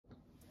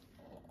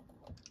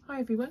Hi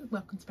everyone,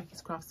 welcome to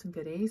Becky's Crafts and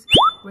Goodies.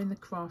 We're in the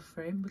craft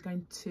room. We're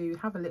going to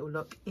have a little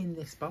look in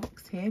this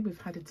box here. We've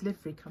had a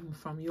delivery come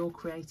from Your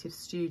Creative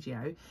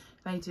Studio.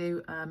 They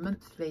do a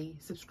monthly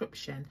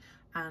subscription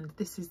and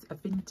this is a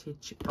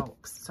vintage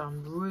box, so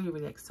I'm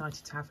really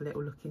excited to have a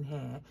little look in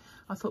here.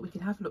 I thought we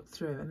could have a look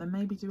through and then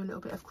maybe do a little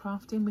bit of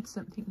crafting with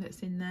something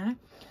that's in there.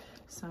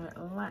 So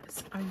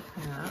let's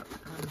open up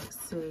and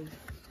see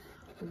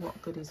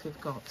what goodies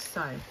we've got.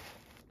 So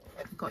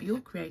we've got Your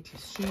Creative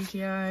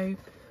Studio.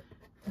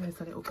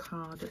 There's a little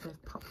card that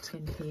they've popped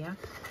in here.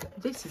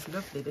 This is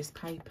lovely, this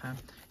paper.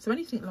 So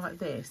anything like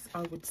this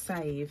I would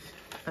save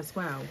as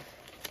well.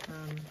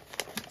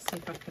 Let's see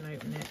if I can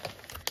open it.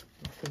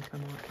 I think I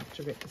might have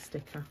to rip the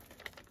sticker.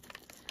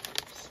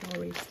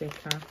 Sorry,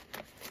 sticker.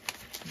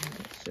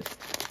 Let's just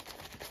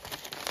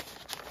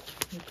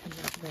open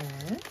that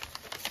there.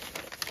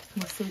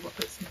 We'll see what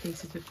bits and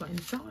pieces we've got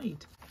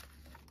inside.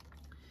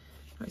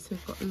 Right, so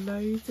we've got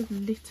loads of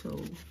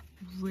little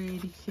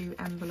really cute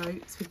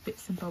envelopes with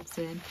bits and bobs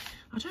in.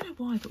 I don't know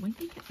why, but when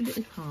you get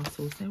little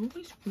parcels, they're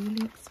always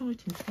really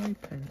exciting to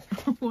open.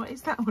 What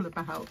is that all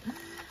about?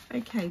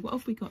 Okay, what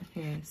have we got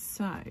here?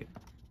 So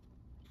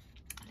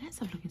let's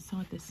have a look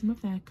inside. There's some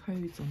of their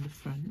codes on the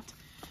front,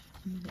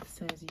 and then it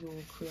says Your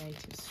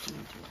Creative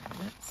Studio.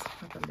 Let's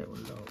have a little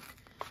look.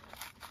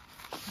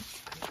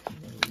 Let's open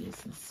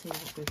these and see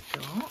what we've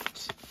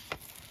got.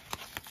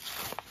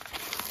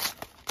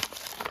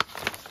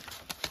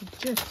 You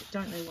just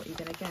don't know what you're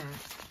going to get.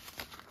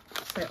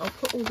 So I'll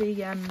put all the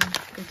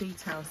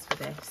details for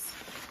this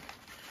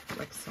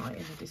website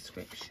in the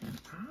description.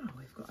 Ah,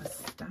 we've got a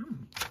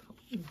stamp.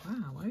 Oh,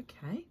 wow,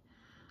 okay.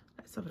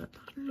 Let's have a look.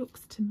 That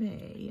looks to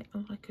me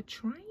like a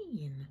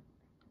train.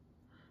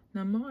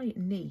 Now my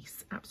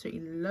niece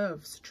absolutely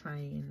loves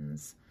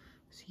trains.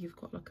 So you've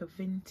got like a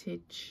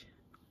vintage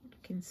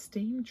looking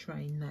steam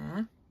train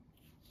there.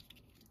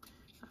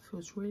 That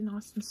feels really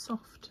nice and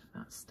soft,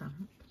 that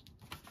stamp.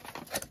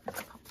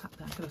 Let's pop that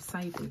there. I'm going to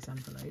save these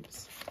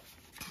envelopes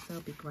because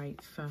they'll be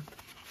great for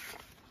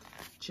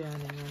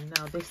journaling. And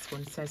now this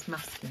one says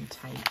masking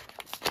tape.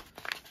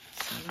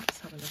 So let's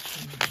have a look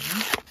in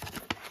there.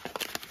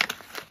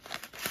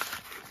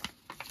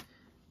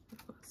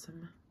 We've got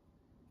some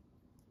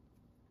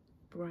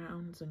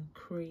browns and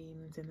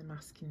creams in the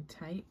masking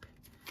tape.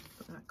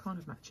 But that kind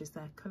of matches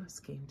their colour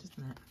scheme,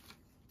 doesn't it?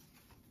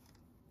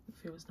 It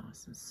feels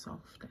nice and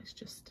soft. Let's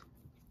just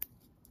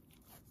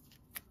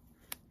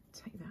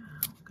take that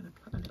out. I'm going to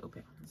put a little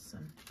bit on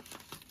some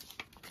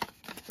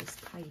of this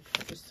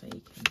paper just so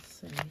you can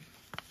see. There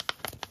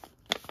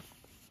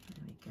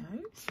we go.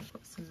 So I've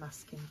got some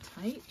masking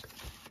tape.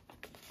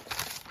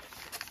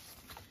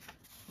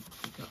 What have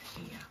we got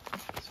here?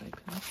 Let's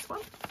open this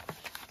one.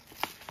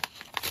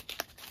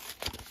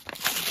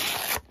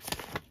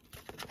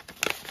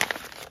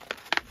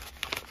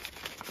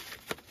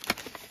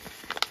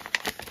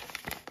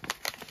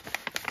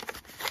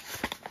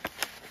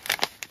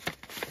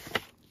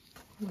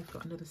 We've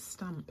got another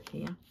stamp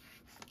here.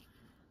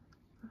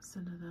 That's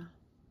another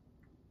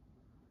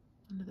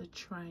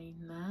train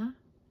there.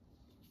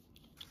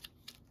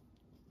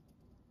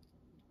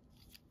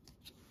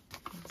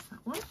 There's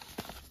that one.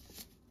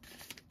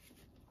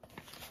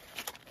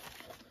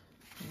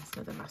 There's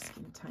another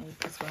masking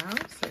tape as well.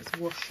 So it's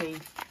washi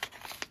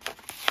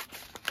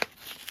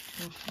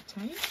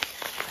tape.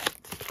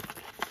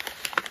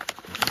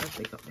 What have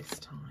we got this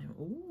time?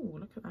 Oh,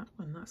 look at that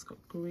one. That's got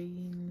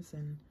greens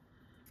and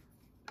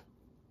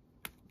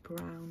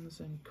browns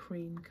and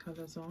cream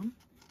colours on.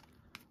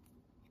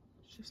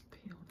 Let's just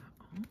peel that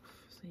off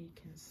so you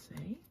can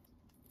see.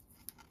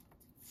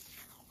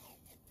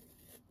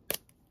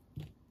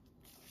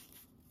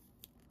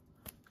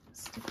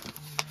 Stick that on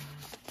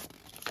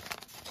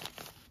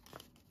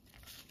there.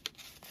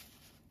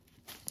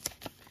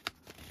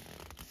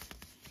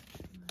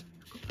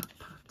 I've got that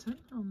pattern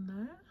on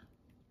there.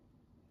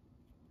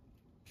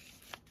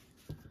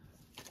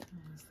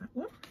 There's that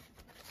one.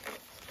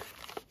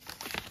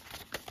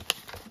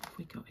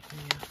 Got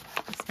here.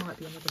 This might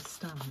be another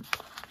stamp.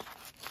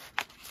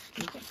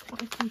 You get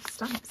quite a few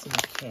stamps in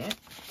the kit.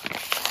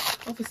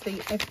 Obviously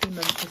every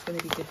month is going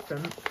to be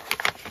different.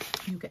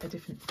 You get a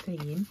different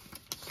theme.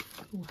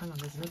 Oh, hang on,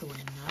 there's another one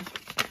in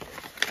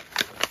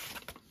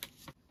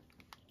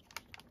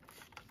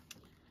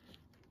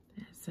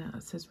there.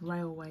 It says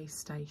railway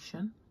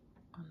station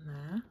on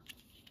there.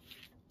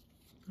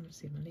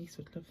 Obviously my niece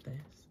would love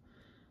this.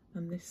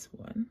 And this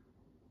one,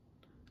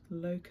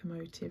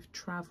 locomotive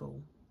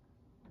travel.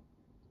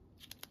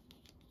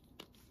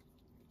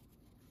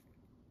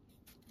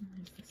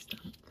 There's the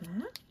stamp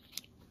there.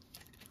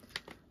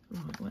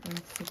 Right, what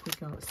else have we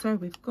got? So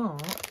we've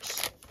got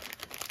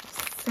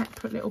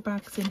separate little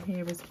bags in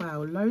here as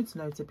well. Loads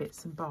and loads of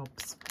bits and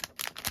bobs.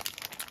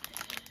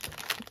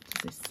 What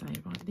does this say?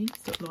 Right,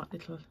 these look like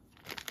little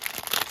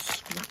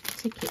scrap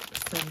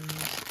tickets and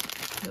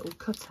little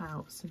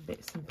cutouts and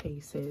bits and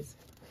pieces.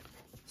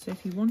 So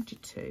if you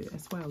wanted to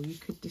as well, you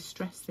could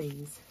distress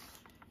these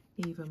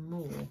even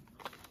more.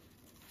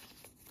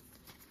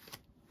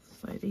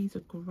 So these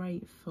are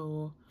great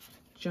for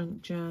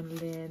junk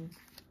journaling,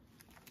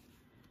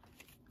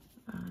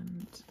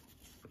 and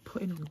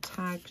putting on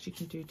tags. You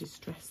can do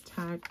distress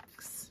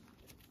tags.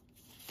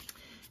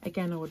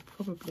 Again, I would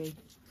probably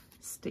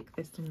stick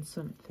this on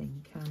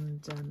something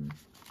and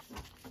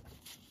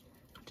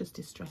just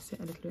distress it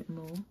a little bit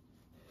more.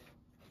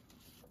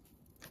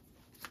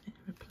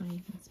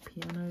 Aeroplanes,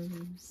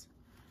 pianos,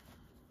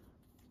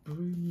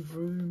 vroom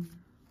vroom.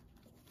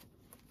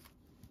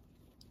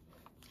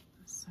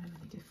 There's so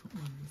many different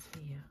ones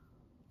here.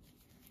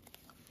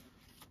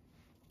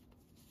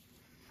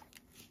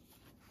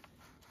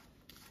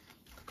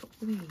 Look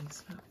at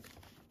these, look.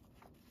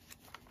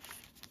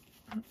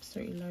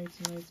 Absolutely loads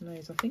and loads and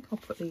loads. I think I'll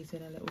put these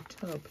in a little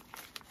tub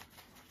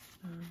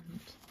and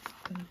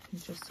then you can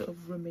just sort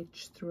of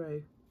rummage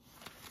through.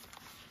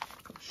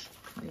 Gosh,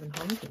 can't even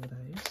hold all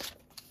those.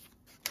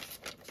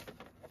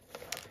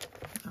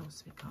 What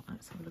else have we got?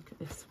 Let's have a look at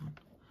this one.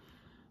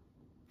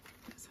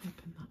 Let's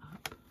open that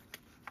up.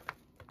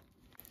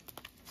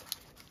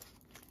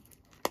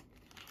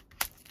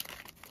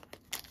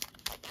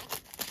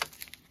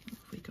 What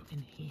have we got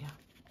in here?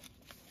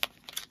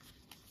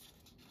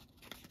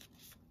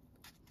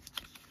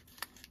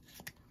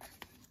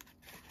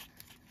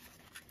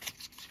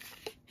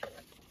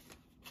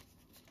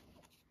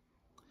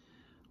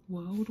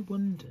 World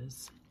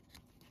Wonders.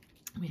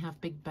 We have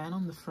Big Ben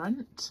on the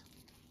front.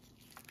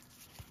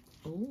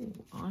 Oh,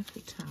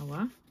 Eiffel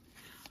Tower.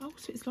 Oh,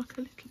 so it's like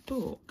a little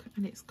book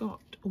and it's got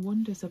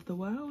Wonders of the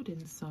World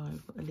inside.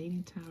 We've got the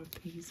Leaning Tower of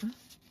Pisa.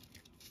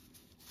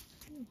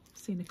 Ooh,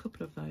 I've seen a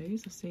couple of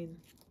those. I've seen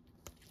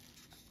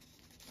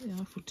the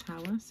Eiffel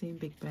Tower, seen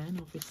Big Ben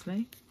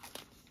obviously.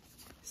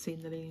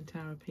 Seen the Leaning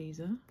Tower of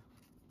Pisa.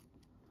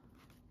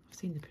 I've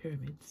seen the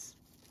pyramids.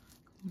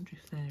 I wonder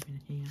if they're in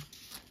here.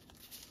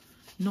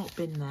 Not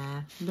been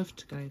there, love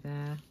to go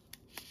there.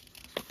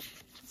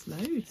 There's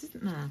loads,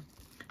 isn't there?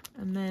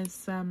 And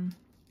there's oh,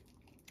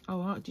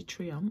 Arc de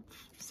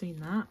Triomphe, seen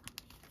that.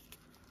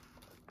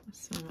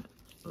 So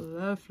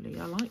lovely,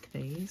 I like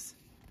these.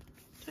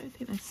 Don't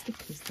think they're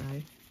stickers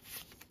though.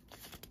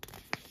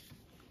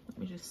 Let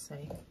me just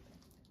see.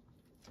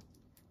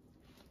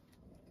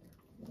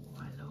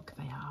 Oh look,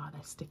 they are,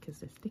 they're stickers,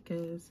 they're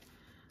stickers.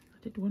 I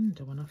did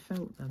wonder when I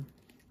felt them.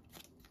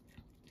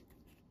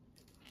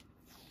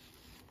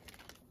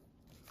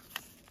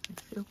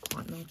 They feel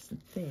quite nice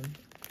and thin.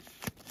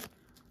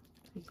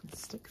 So you can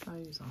stick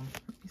those on.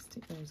 Let me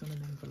stick those on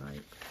an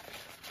envelope.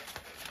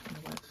 And I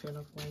won't feel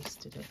I've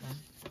wasted it then.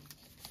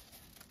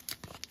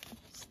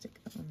 Stick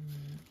that on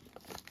there.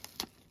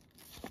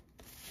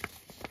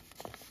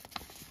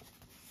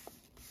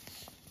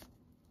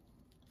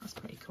 That's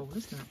pretty cool,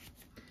 isn't it?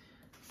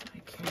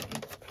 Okay,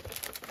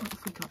 what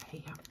have we got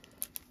here?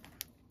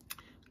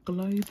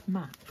 Globe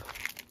map.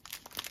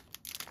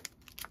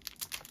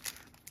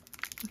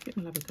 I think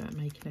we'll have a go at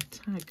making a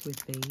tag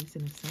with these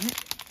in a sec.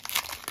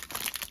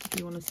 If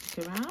you want to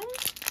stick around.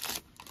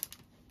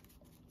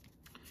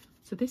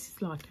 So this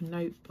is like a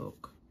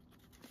notebook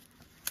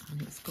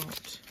and it's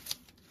got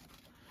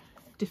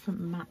different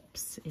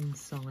maps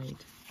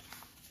inside.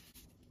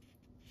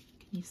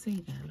 Can you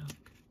see there,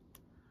 look?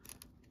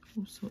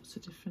 All sorts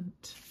of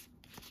different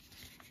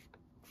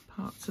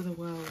parts of the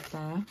world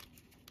there.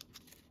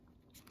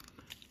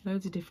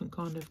 Loads of different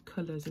kind of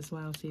colours as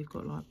well. So you've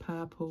got like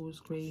purples,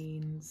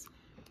 greens,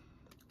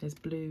 there's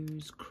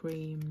blues,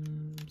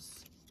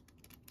 creams.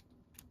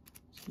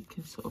 So you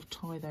can sort of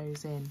tie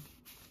those in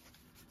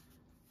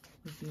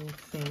with your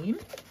theme.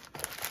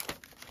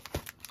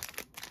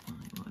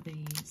 Right, what are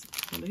these?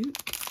 Luke.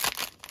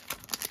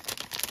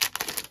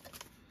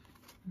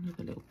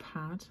 Another little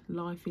pad.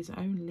 Life is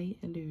only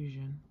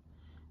illusion.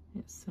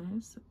 It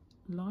says,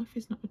 life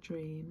is not a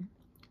dream.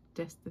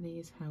 Destiny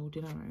is held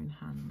in our own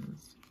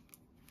hands.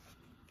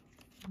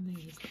 And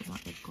these look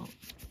like they've got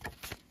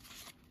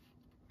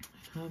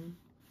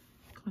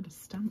kind of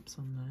stamps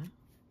on there.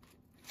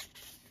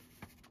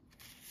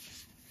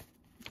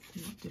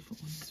 See what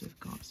different ones we've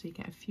got. So you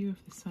get a few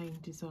of the same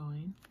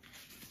design.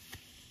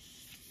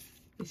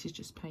 This is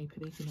just paper,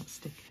 these are not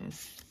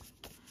stickers.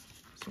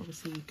 So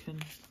obviously you can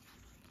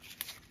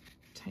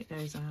take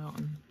those out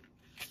and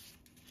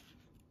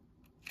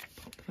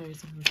pop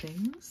those on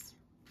things.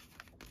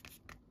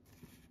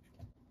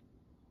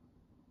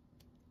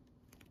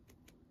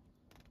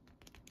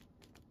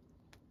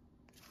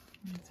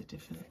 There's the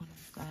different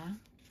ones there.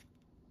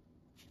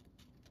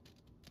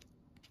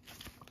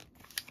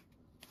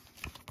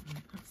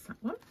 Right, that's that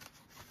one.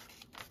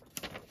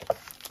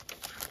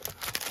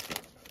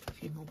 A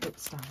few more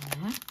bits down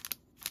there.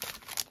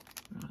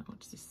 Right, what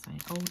does this say?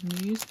 Old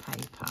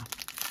newspaper.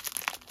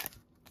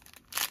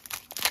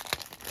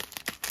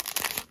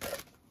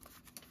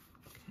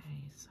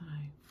 Okay, so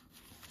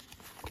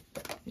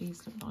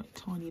these look like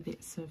tiny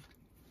bits of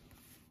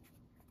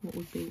what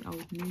would be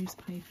old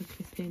newspaper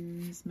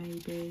clippings,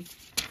 maybe.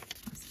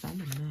 That's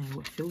vellum there.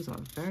 What feels like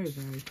very,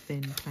 very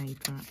thin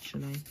paper,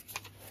 actually.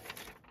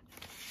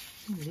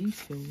 Oh, these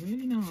feel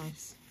really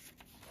nice.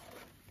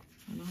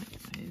 I like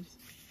those.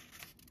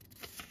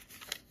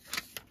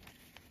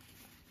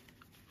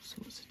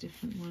 sorts of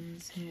different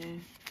ones here.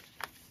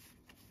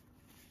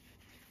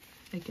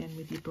 Again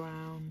with your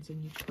browns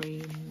and your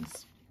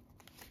creams,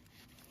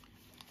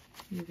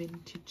 your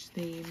vintage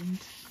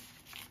themed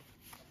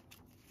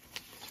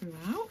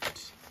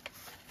throughout.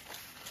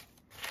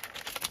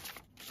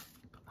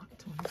 Put that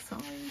to one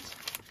side.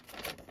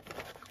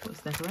 Oh,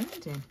 it's never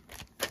ending.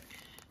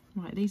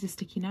 Right, these are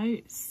sticky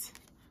notes.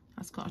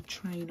 That's got a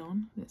train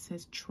on that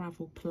says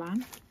travel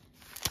plan.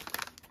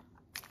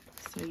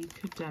 So you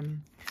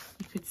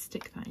could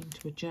stick that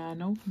into a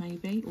journal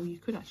maybe, or you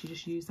could actually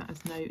just use that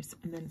as notes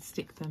and then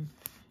stick them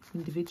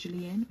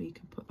individually in, or you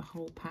can put the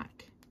whole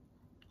pack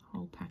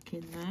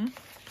in there.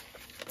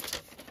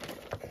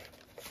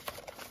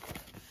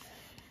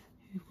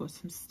 We've got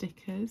some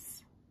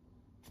stickers.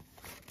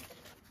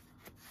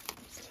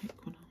 Let's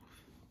take one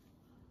off.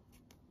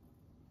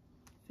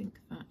 I think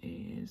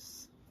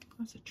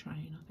that's a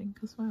train, I think,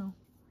 as well.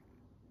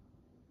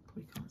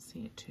 Probably can't see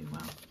it too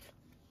well.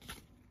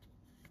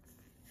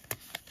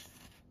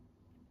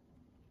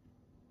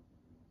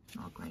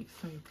 Not a great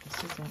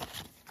focus, is it?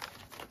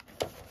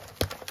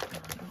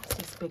 Right, what's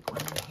this big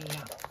one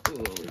here?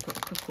 Oh, we've got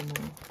a couple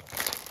more.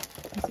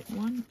 Is it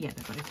one? Yeah,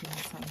 they're both in the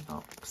same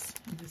box,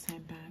 in the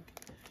same bag.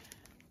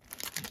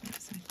 Right,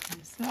 let's open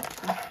this up.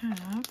 We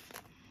have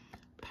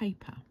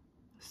paper.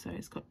 So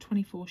it's got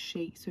 24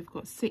 sheets. We've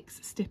got 6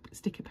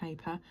 sticker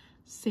paper,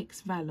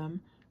 6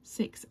 vellum,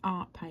 6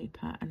 art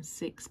paper and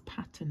 6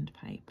 patterned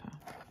paper.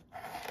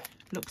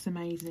 Looks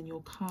amazing in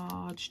your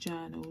cards,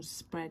 journals,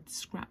 spreads,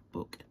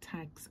 scrapbook,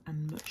 tags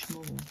and much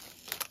more.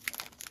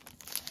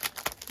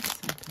 Let's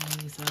open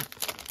these up.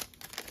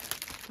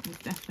 We'll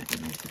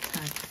definitely make a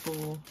tag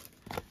for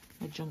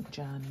a junk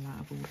journal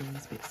out of all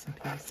these bits and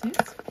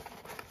pieces.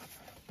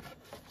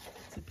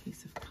 There's a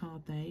piece of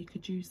card there. You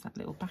could use that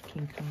little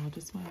backing card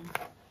as well.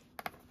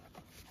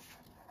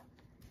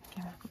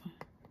 Again, I've got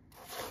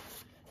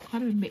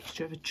kind of a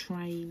mixture of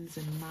trains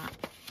and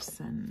maps,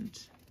 and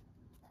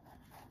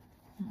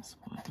that's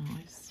quite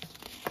nice.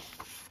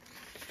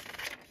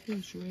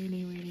 Feels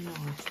really, really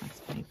nice,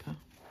 this paper.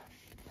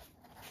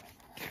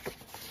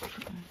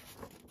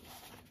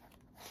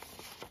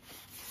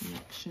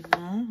 Selection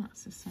there,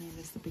 that's the same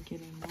as the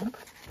beginning one.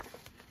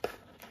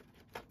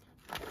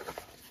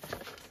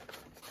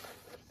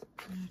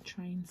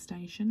 Train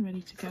station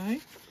ready to go.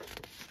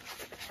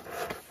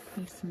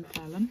 There's some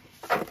vellum.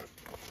 So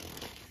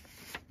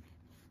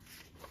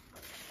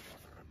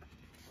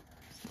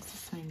it's the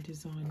same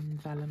design in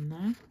vellum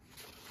there.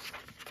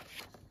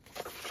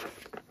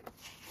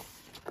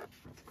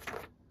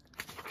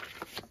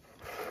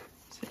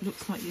 So it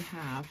looks like you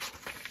have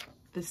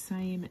the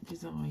same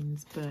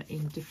designs but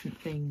in different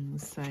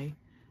things. So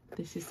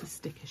this is the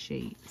sticker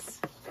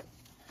sheets.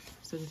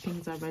 So the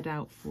things I read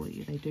out for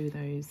you, they do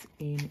those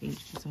in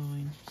each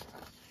design.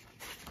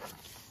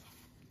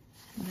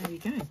 And there you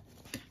go.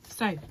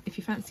 So if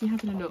you fancy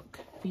having a look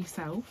for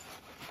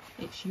yourself,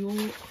 it's Your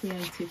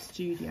Creative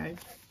Studio.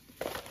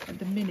 At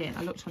the minute,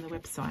 I looked on the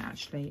website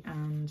actually,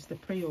 and the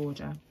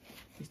pre-order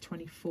is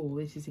 24,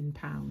 this is in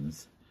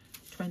pounds,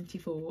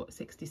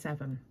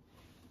 24.67.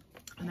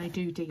 And they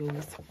do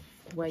deals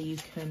where you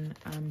can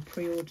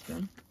pre-order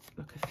them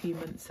like a few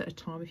months at a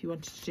time if you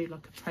wanted to do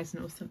like a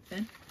present or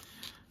something,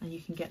 and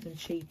you can get them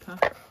cheaper.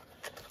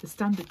 The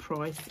standard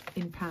price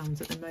in pounds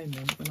at the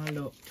moment when I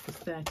looked was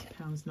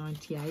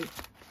 £30.98,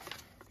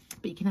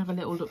 but you can have a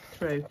little look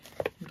through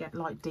and get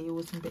like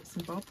deals and bits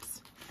and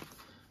bobs.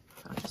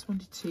 So I just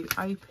wanted to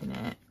open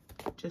it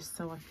just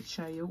so I could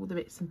show you all the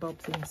bits and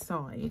bobs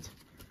inside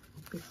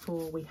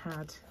before we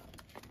had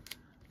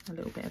a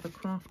little bit of a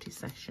crafty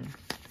session.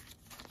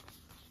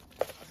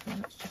 So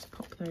let's just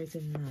pop those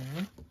in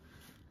there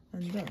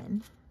and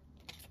then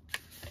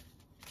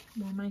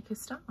we'll make a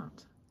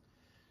start.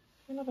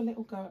 We'll have a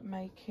little go at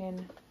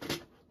making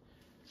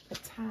a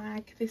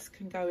tag. This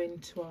can go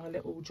into our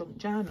little junk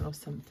journal or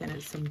something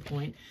at some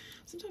point.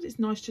 Sometimes it's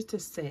nice just to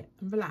sit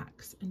and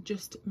relax and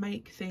just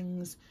make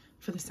things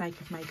for the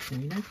sake of making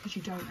them, you know, because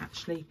you don't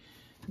actually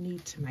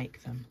need to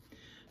make them.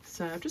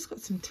 So I've just got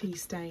some tea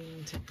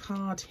stained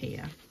card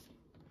here.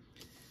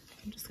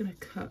 I'm just going to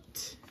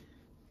cut,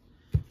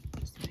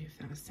 just move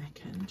that a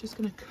second. I'm just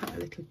going to cut a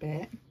little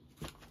bit.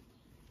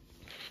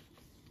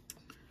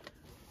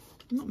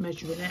 I'm not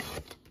measuring it,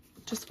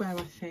 just where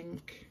I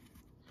think,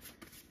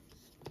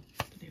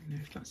 I don't even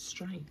know if that's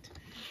straight.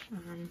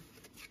 I'm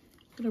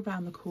going to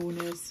round the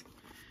corners.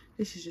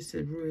 This is just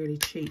a really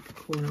cheap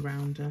corner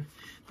rounder.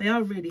 They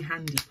are really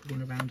handy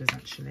corner rounders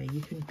actually.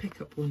 You can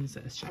pick up ones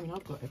that are, I mean,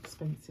 I've got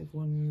expensive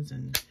ones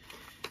and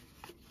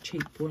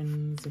cheap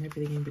ones and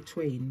everything in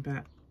between,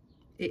 but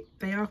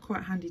they are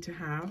quite handy to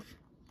have.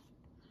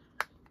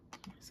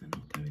 So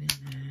not going in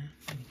there.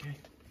 There we go.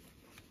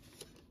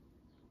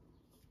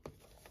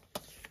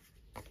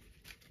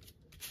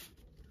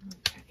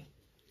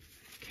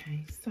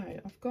 Okay, so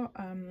I've got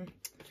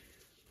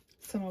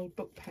some old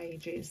book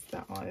pages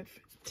that I've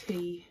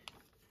tea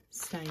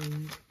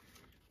stained.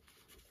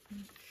 I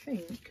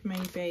think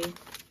maybe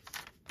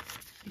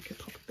you could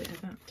pop a bit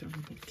of that down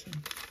the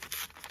bottom.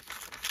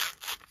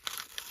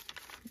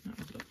 That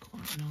would look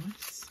quite quite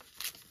nice.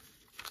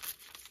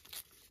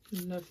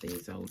 Love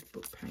these old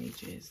book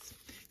pages.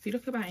 If you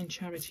look about in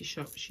charity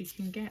shops, you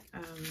can get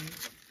a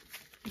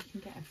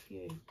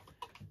few.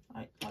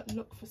 I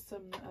look for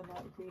some that are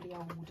like really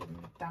old and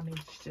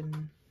damaged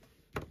and,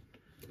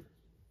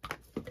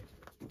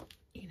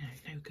 you know,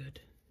 no good.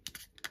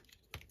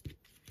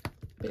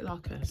 A bit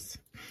like us.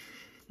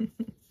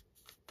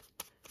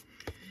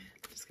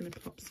 Just going to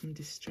pop some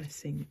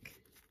Distress ink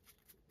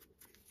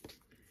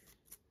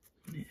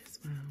on it as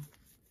well.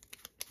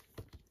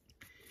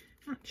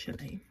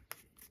 Actually,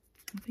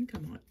 I think I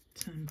might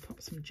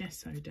pop some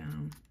gesso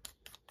down.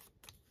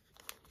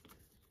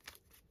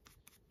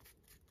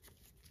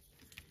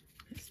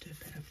 Let's do a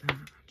bit of that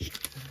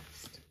actually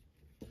first.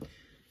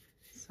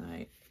 So,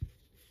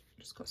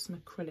 just got some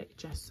acrylic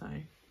gesso.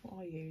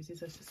 What I use is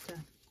just a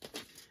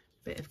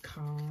bit of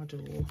card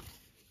or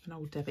an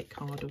old debit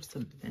card or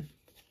something.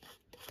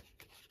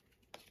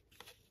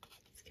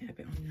 Let's get a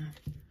bit on there.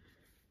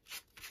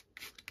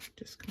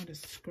 Just kind of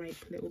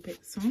scrape little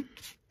bits on.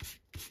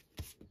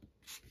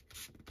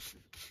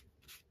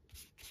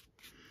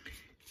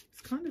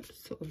 It's kind of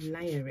sort of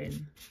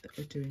layering that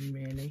we're doing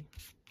really.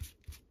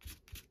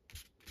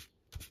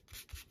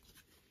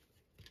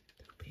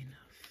 That'll be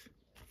enough.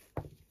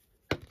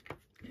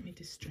 Let me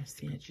distress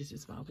the edges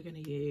as well. We're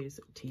going to use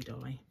tea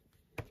dye.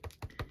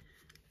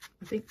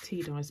 I think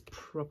tea dye is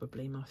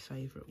probably my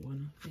favourite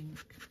one, I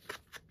think.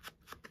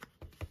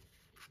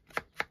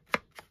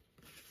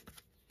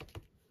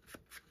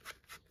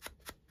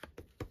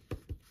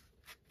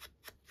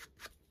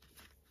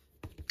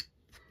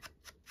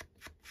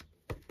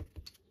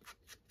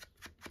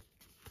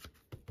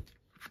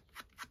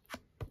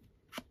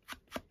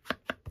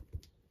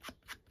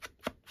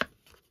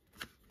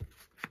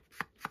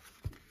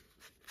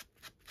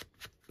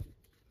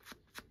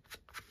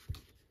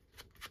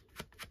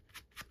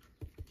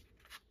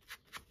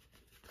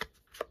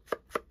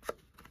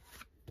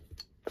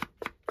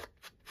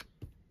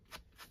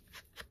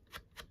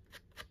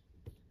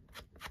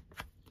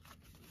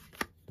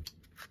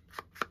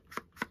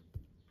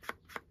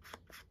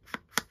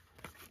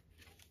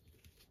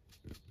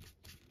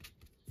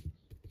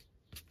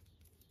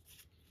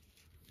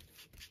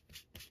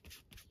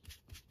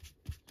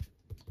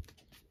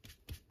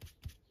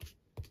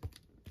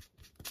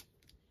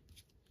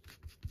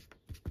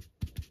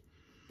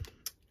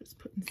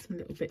 Some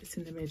little bits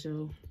in the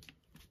middle,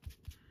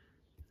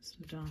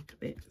 some darker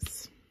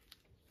bits.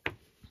 I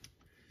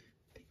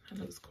think that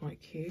looks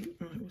quite cute.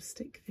 Right, we'll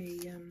stick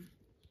the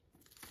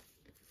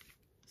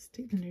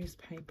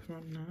newspaper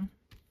on now.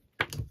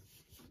 I'm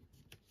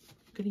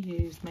going to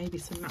use maybe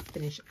some matte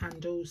finish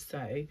and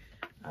also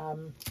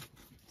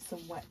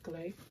some wet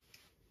glue.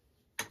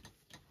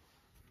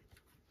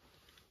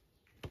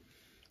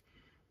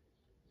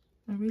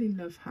 I really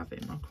love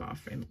having my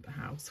craft room at the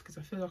house because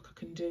I feel like I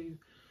can do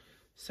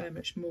so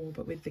much more,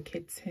 but with the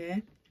kids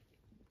here.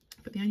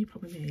 But the only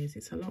problem is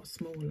it's a lot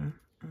smaller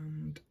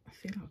and I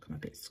feel like I'm a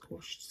bit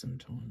squashed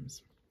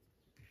sometimes.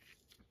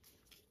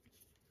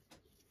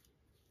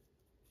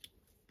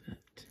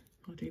 But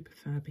I do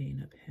prefer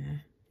being up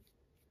here.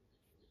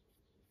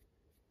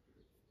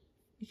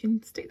 You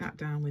can stick that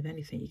down with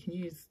anything. You can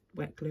use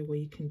wet glue or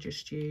you can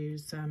just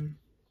use, you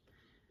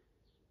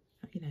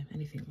know,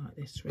 anything like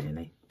this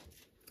really.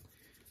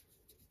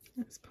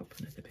 Let's pop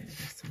another bit of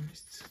this on.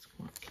 It's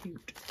quite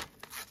cute.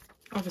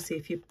 Obviously,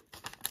 if you're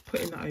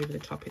putting that over the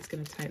top, it's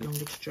going to take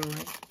longer to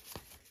dry.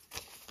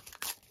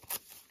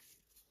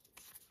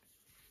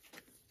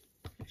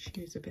 Let's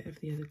use a bit of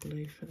the other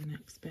glue for the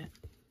next bit.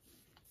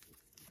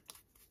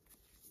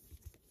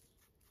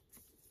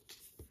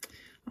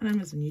 On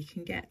Amazon, you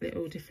can get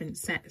little different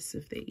sets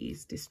of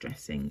these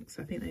Distress inks.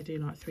 I think they do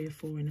like 3 or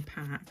 4 in a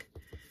pack.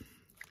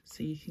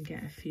 So you can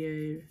get a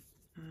few.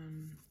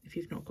 If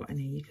you've not got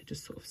any, you could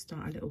just sort of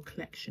start a little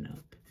collection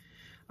up.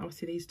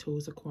 Obviously, these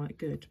tools are quite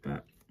good,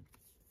 but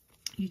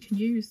you can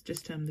use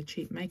just the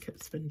cheap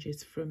makeup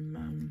sponges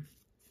from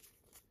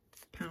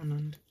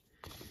Poundland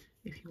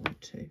if you want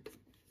to.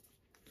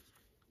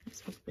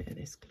 Let's put a bit of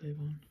this glue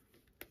on.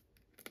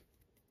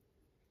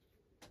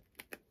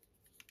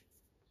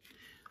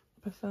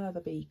 I prefer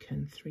the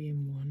Beacon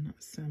 3-in-1.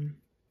 That's a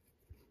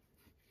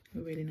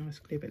really nice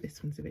glue, but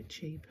this one's a bit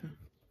cheaper.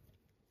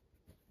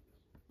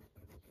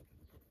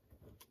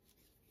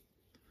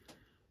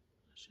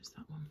 That's just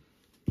that one.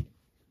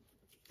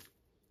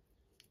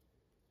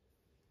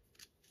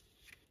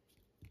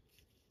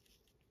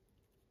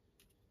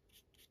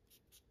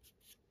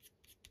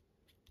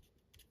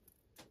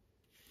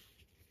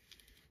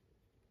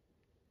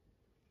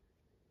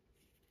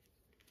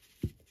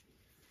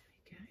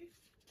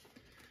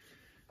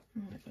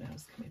 Right, what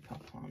else can we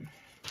pop on?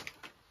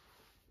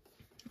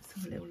 Let's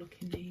have a little look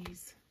in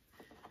these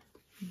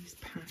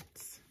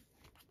pads.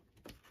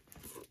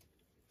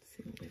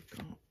 See what we've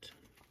got.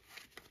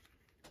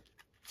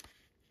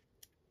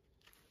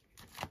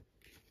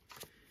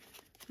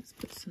 Let's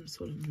put some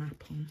sort of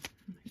map on.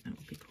 I think that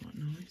would be quite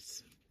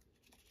nice.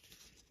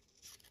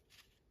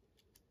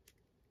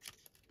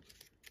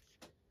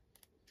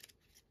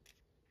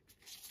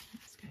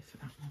 Let's go for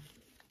that one.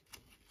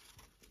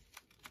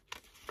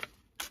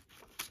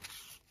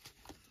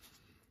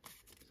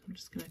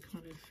 just going to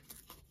kind of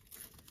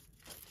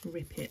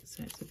rip it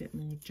so it's a bit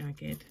more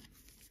jagged.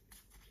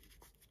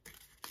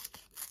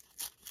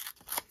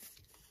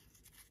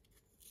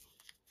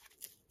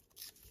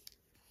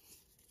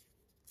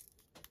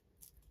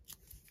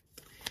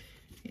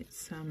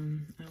 It's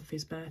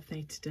Alfie's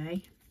birthday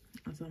today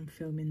as I'm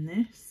filming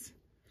this.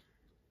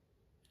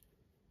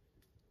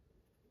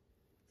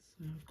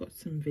 So I've got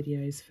some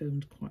videos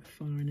filmed quite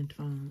far in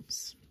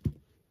advance.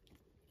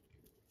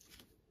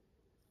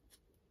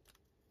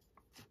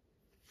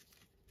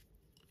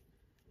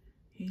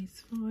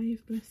 He's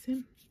 5, bless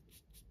him.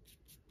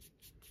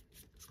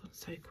 It's gone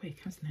so quick,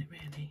 hasn't it,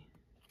 really?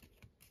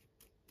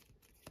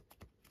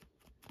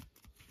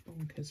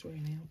 Bonkers,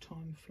 really, how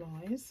time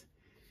flies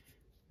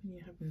when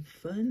you're having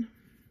fun.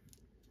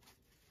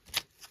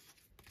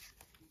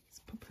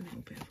 Let's pop a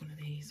little bit of one of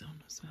these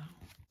on as well.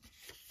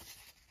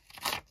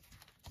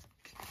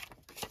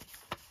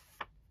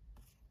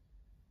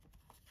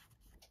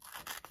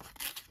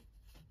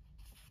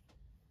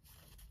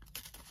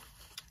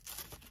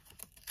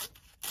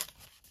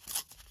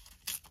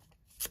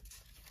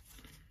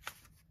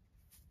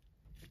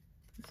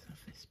 Let's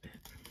have this bit.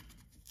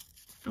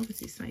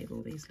 Obviously save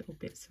all these little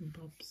bits and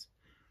bobs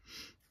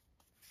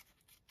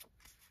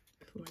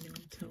before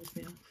anyone tells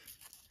me off.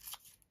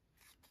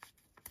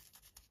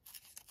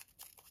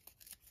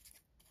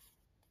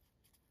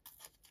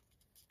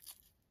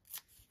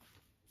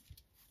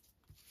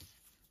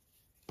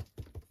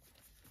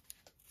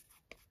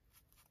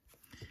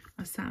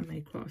 I sat and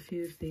made quite a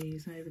few of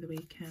these over the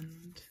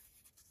weekend.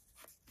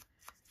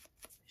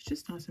 It's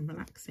just nice and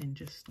relaxing,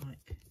 just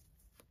like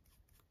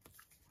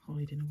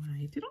hiding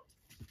away. Did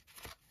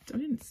I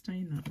didn't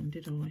stain that one,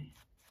 did I?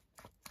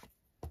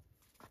 I'll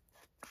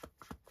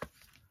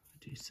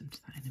do some to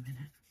that in a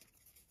minute.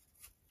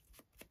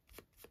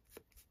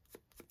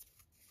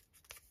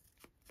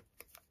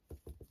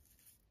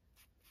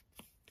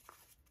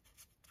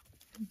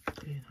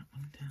 Glue that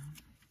one down.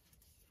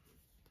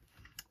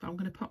 But I'm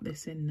going to pop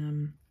this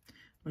in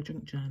my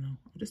junk journal.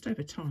 Just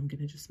over time, I'm going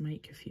to just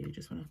make a few,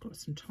 just when I've got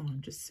some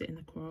time, just sit in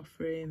the craft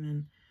room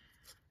and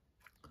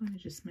kind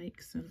of just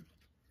make some.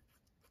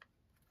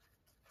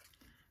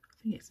 I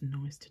think it's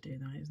nice to do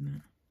that, isn't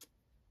it?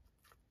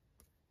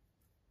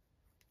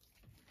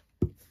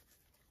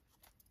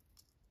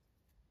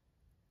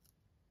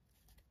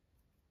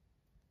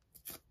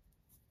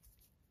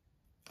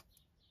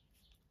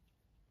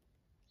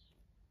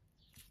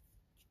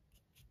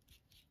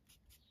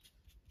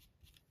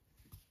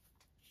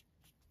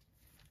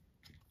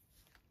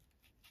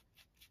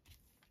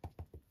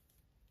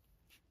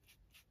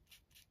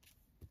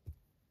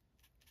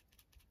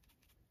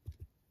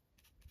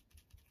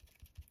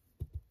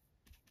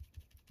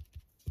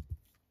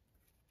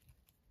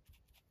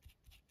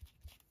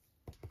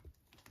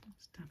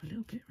 Dab a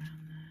little bit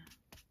around there.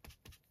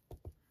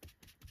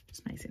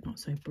 Just makes it not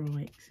so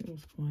bright, because it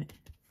was quite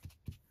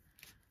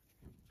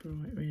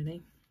bright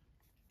really.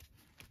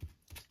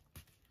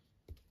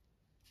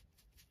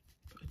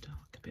 Put a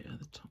darker bit at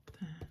the top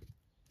there.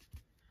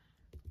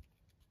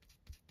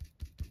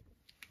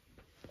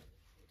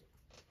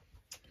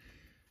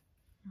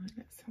 Right,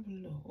 let's have a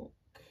look.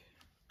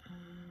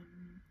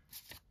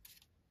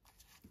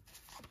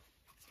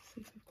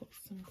 See if we've got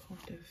some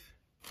kind of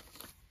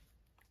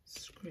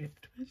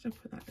script. Where did I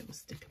put that little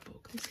sticker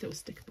book? This little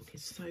sticker book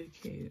is so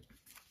cute.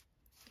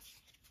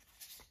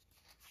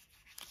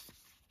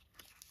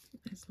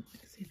 There's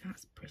like, see,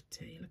 that's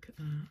pretty. Look at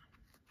that.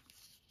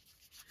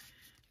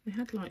 They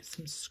had like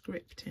some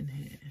script in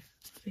here. I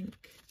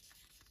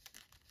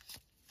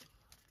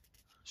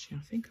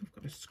think I've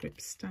got a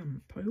script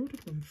stamp. I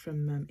ordered one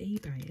from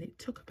eBay and it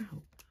took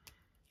about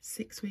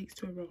 6 weeks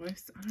to arrive.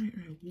 So I don't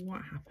know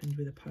what happened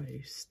with the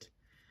post.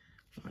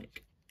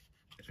 Like,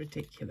 it's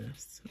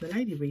ridiculous. The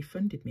lady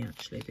refunded me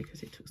actually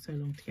because it took so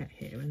long to get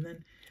here, and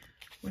then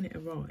when it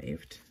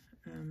arrived,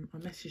 I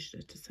messaged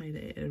her to say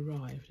that it had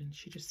arrived, and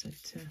she just said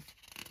to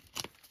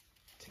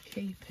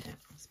keep it,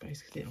 I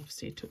suppose,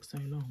 because it took so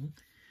long.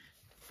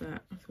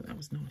 But I thought that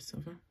was nice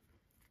of her.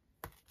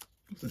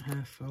 It wasn't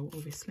her fault,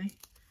 obviously.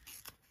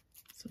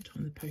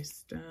 Sometimes the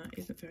post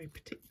isn't very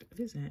predictable,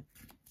 is it? I'm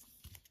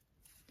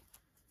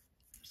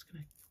just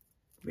going to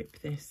rip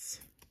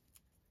this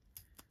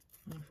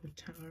Eiffel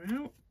Tower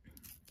out.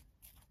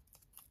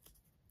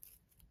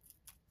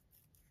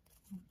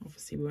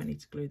 Obviously we won't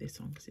need to glue this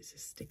on because it's a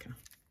sticker.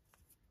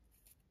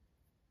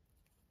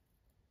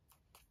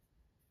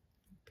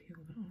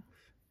 Peel that off,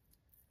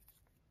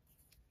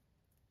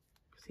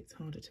 because it's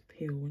harder to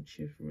peel once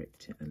you've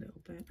ripped it a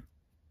little bit.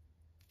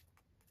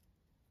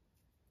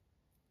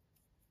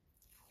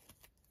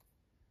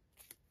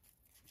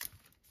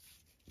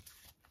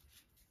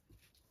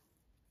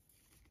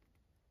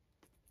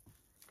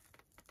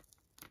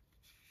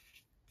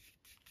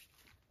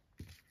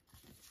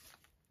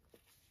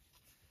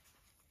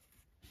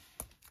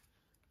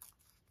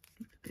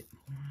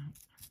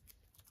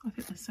 I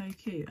think they're so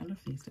cute. I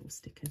love these little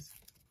stickers.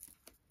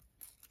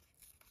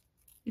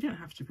 You don't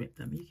have to rip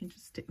them. You can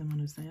just stick them on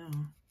as they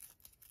are.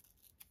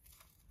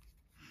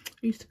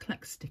 I used to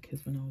collect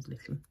stickers when I was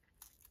little.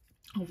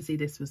 Obviously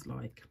this was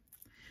like,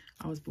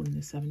 I was born in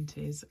the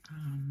 70s,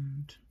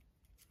 and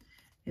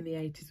in the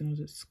 80s when I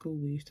was at school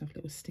we used to have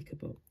little sticker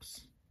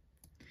books.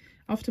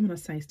 Often when I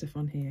say stuff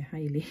on here,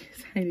 Hayley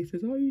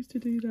says, oh, I used to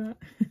do that.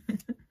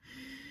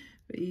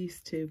 But you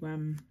used to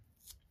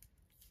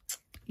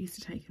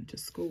take them to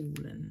school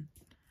and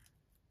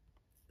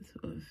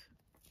sort of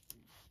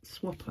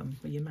swap them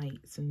with your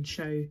mates and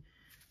show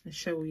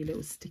all your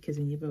little stickers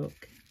in your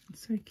book.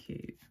 It's so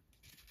cute.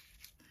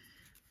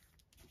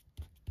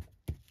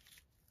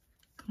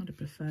 Kind of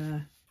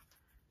prefer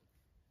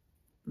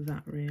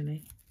that,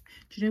 really.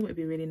 Do you know what would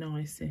be really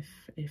nice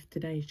if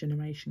today's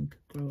generation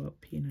could grow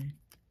up, you know,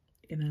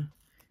 in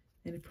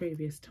a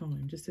previous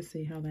time, just to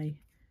see how they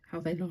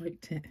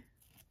liked it.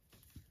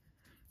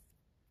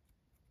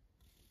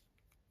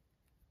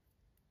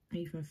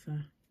 Even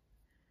for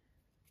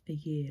a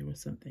year or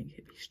something,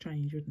 it'd be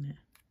strange, wouldn't it?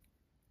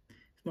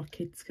 If my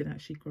kids could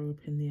actually grow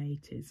up in the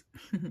 80s.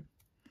 Right,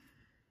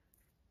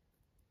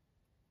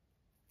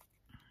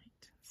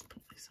 let's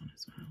put this on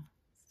as well.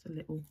 It's a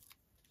little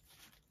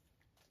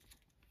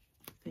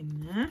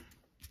thing there.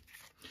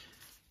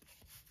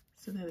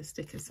 So they're the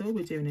stickers. So all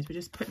we're doing is we're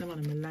just putting them on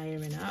and we're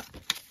layering up.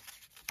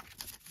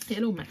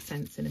 It'll all make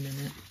sense in a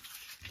minute.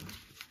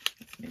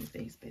 Let's move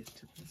these bits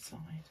to one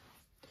side.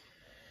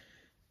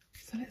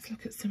 So let's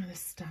look at some of the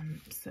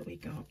stamps that we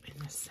got in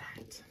the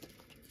set.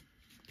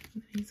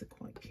 These are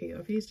quite cute.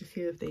 I've used a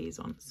few of these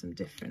on some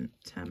different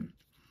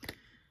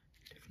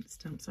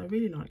stamps. I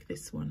really like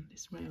this one,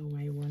 this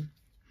railway one.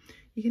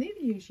 You can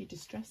even use your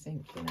distress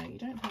ink, you know, you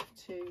don't have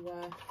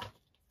to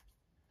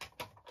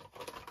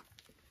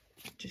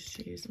just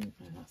use, oh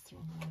no, that's the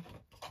wrong one.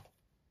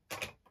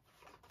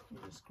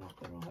 We'll just grab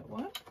the right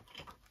one.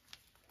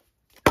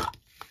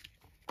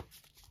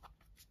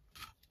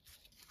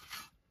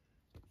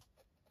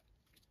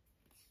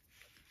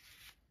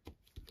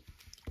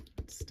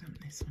 Stamp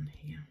this on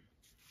here.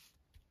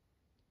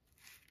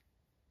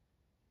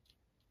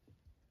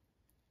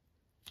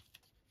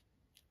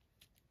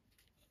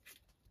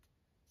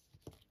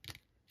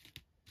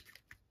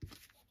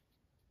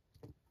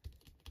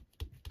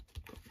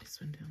 Got this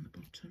one down the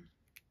bottom.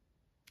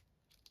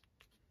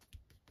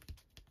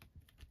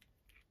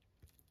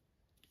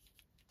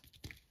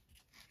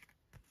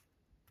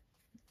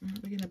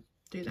 We're going to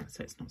do that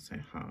so it's not so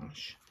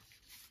harsh.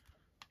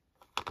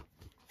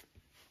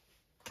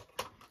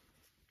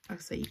 Like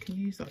I say, you can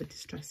use like the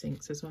distress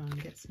inks as well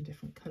and get some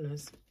different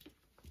colours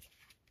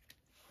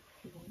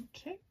if you want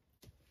to.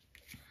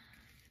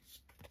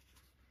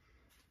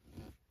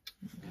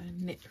 I'm going to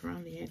nip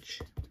around the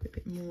edge a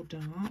bit more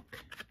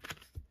dark.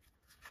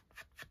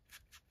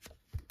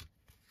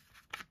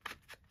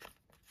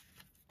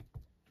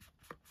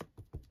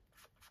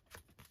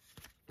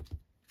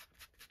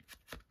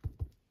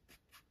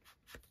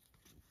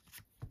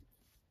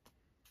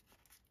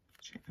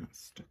 Check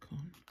that's stuck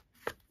on.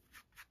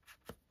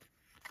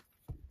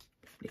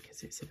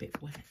 Because it's a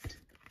bit wet.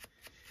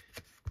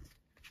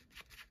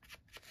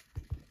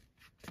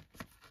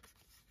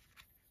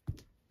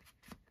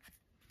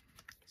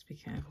 Just be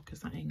careful because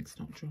that ink's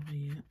not dry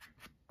yet.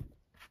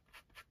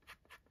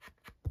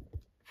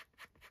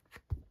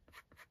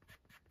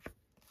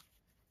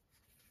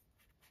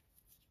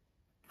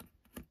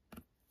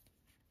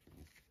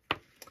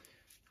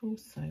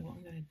 Also, what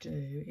I'm going to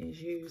do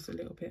is use a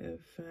little bit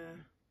of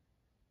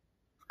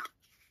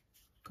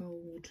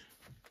gold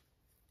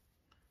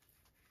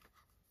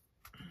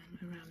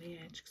around the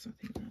edge because I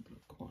think that would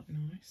look quite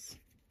nice.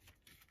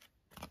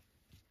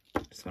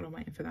 Just while I'm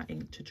waiting for that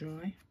ink to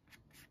dry,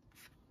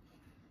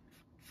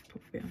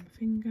 pop a bit on my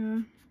finger.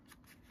 I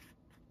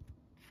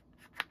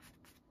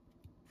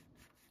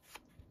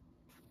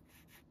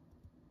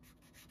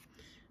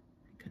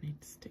think I need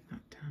to stick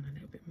that down a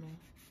little bit more.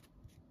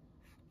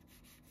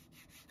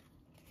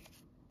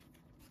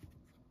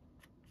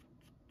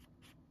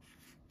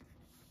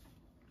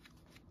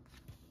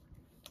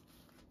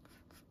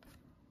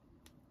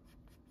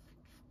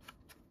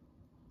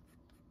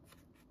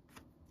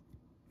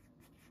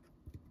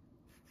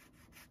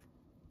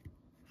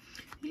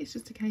 It's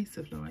just a case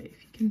of like,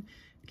 if you can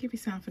give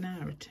yourself an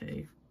hour or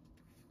two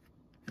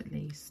at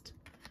least,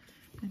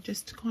 and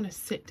just kind of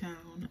sit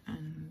down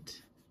and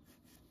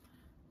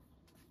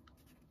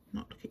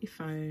not look at your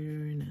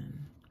phone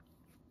and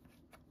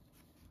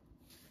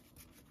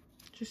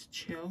just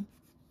chill,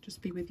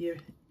 just be with your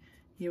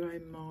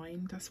own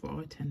mind. That's what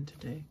I tend to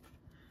do.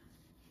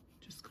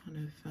 Just kind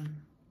of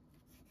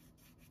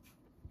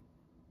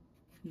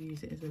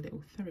use it as a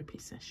little therapy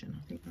session.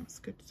 I think that's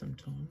good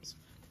sometimes.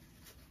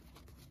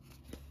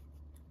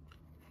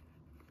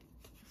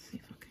 See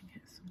if I can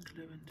get some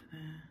glue under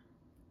there.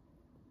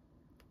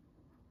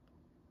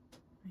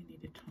 I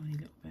need a tiny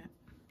little bit.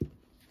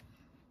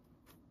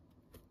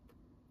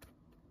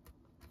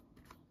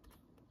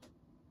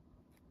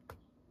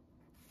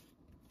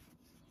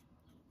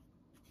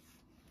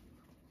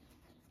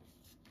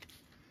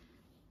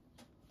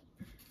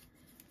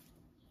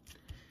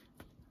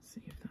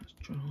 See if that's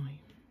dry.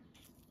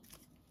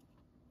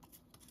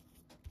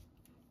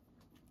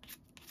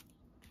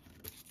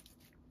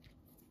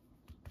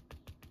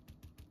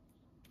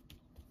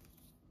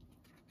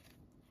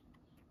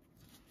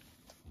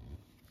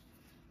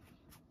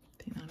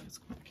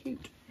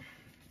 cute,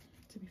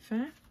 to be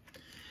fair.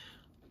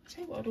 I'll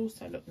tell you what would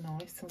also look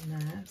nice on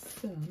there,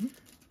 some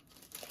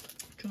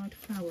dried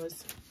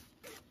flowers.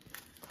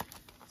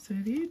 So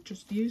if you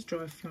just used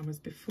dried flowers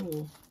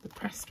before, the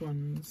pressed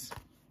ones,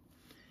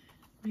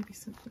 maybe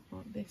something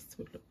like this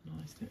would look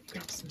nice. Let me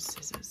grab some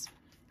scissors.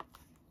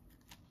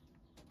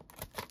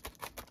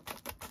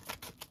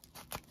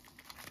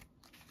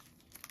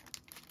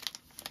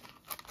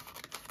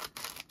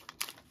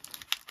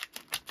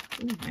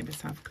 Ooh, maybe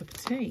let's have a cup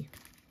of tea.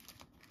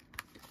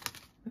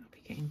 That'll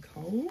be getting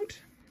cold.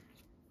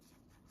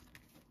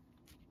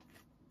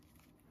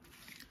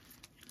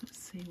 Let's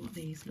see what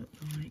these look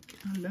like.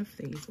 I love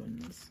these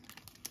ones.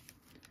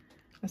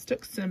 I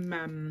stuck some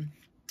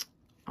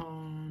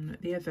on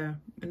the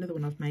another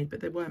one I've made,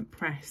 but they weren't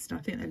pressed. I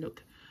think they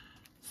look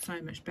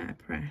so much better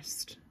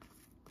pressed.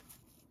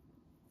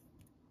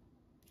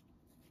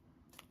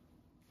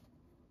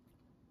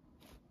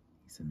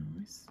 These are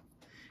nice.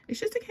 It's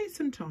just a case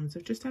sometimes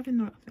of just having,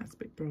 like, that's a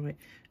bit bright,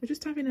 of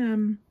just having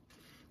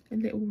a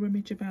little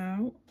rummage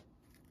about,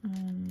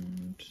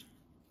 and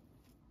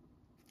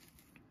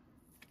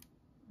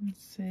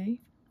let's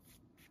see.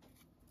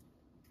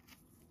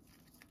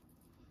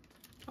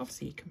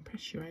 Obviously you can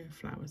press your own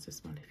flowers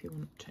as well if you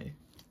want to.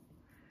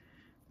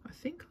 I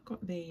think I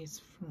got these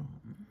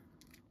from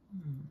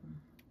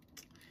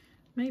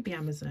maybe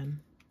Amazon.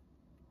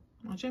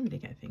 I generally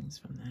get things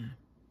from there.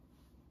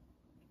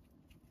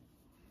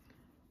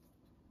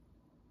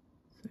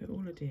 So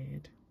all I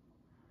did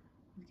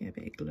was get a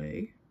bit of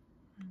glue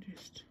and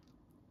just,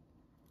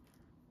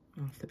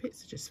 half the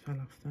bits that just fell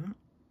off that,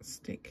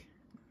 stick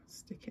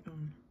it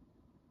on.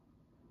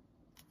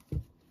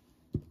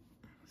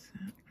 That's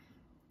it.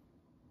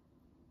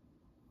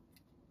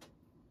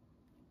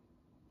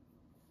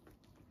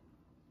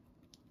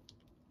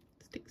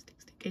 Stick,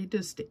 stick, stick. It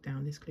does stick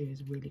down. This glue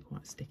is really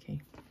quite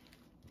sticky.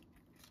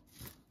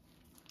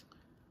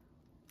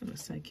 It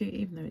looks so cute,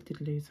 even though it did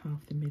lose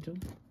half the middle.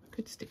 I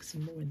could stick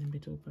some more in the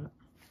middle, but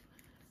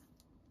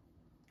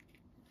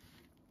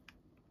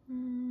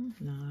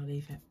no, I'll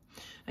leave it.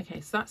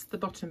 Okay, so that's the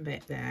bottom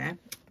bit there,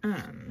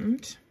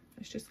 and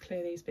let's just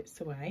clear these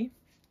bits away.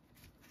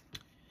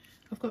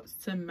 I've got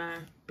some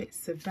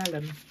bits of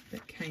vellum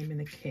that came in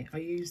the kit. I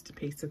used a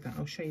piece of that.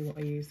 I'll show you what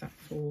I use that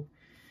for.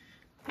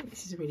 I think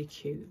this is really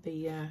cute.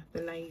 The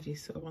lady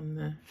sort of on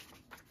the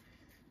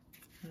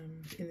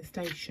in the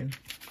station,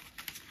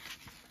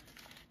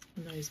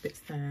 and those bits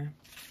there.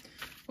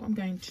 What I'm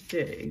going to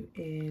do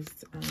is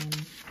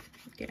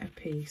get a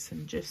piece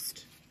and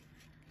just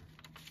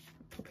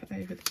pop it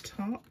over the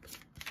top.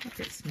 That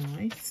bit's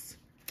nice.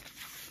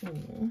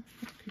 Or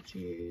I could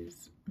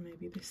use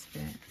maybe this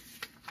bit.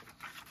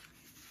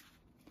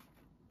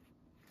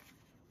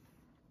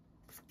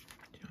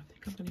 I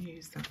think I'm going to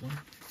use that one.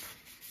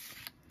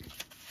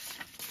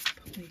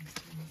 Put these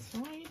to one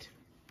side.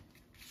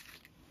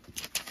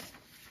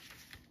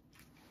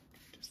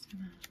 Just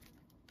going to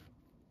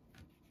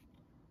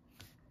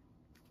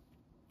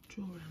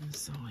draw around the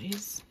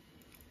size.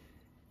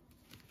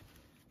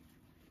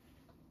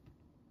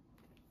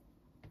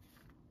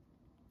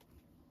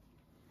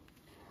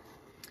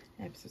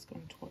 Ebbs has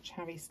gone to watch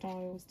Harry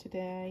Styles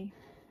today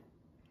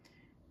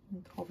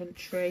in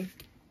Coventry.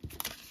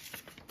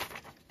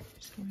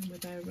 Just going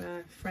with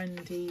her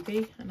friend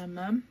Evie and her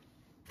mum.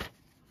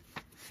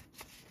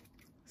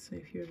 So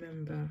if you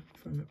remember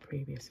from the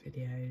previous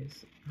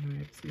videos,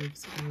 Ebbs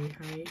loves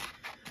Harry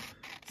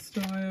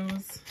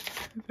Styles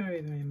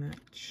very, very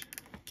much.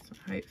 So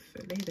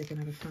hopefully they're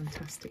going to have a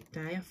fantastic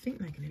day. I think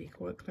they're going to be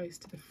quite close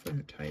to the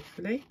front,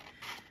 hopefully.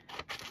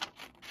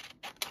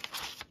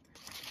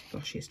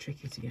 Gosh, it's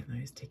tricky to get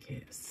those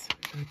tickets.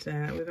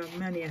 But we've had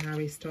many a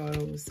Harry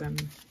Styles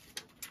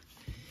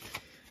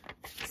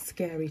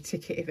scary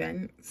ticket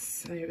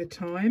events over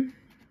time.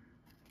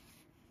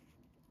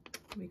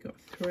 We got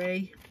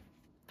 3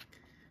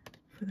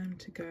 for them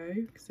to go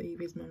because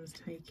Evie's mum's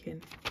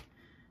taking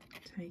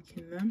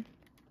them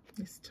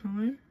this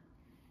time.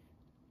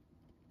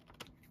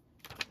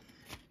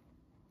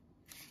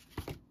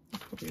 I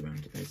probably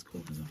rounded those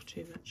corners off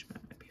too much, but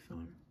that'll be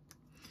fine.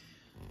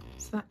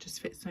 So that just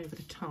fits over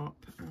the top,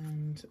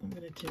 and what I'm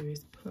going to do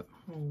is put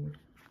a hole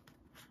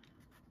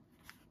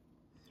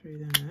through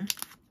there,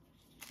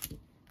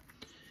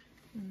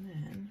 and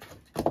then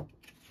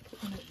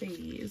put one of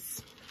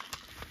these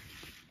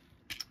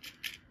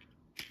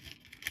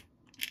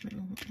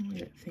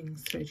little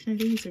things through. Do you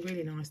know, these are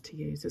really nice to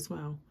use as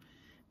well.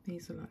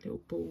 These are like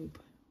little bulb,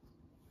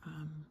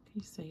 can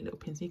you see, little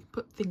pins. You can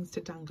put things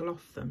to dangle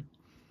off them.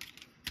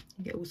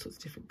 You get all sorts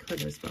of different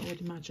colours, but I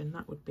would imagine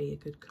that would be a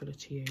good colour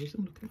to use.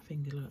 Oh, look at my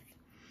finger, look.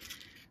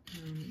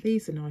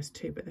 These are nice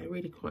too, but they're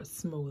really quite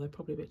small. They're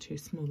probably a bit too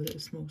small, the little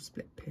small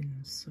split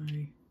pins, so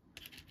I'll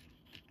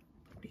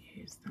probably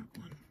use that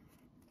one.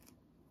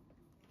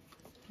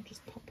 I'll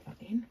just pop that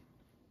in.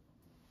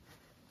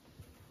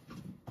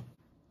 I'm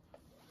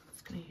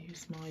just going to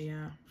use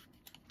my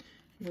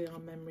We Are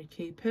Memory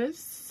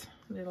Keepers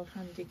little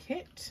handy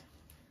kit.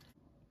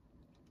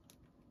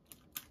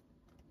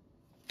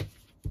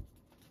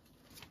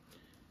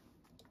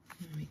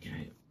 There we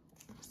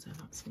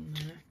nice on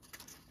there.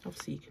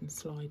 Obviously you can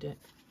slide it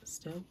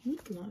still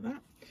like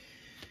that.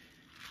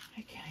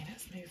 Okay,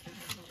 let's move that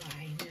out of the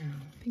way now.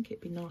 I think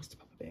it'd be nice to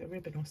pop a bit of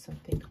ribbon or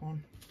something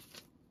on.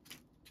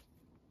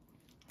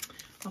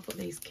 I've got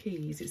these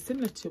keys. It's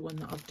similar to one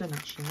that I've done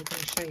actually. I'm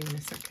going to show you in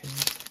a second.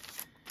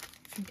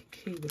 I think a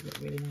key would look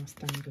really nice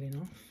dangling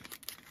off.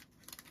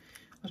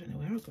 I don't know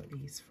where I got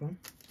these from.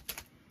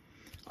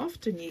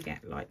 Often you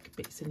get like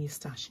bits in your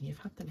stash and you've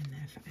had them in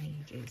there for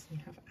ages and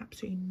you have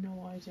absolutely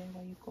no idea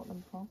where you've got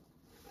them from.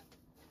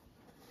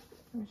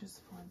 Let me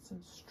just find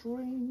some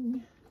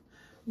string.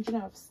 And you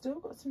know, I've still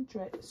got some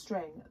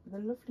string. The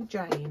lovely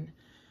Jane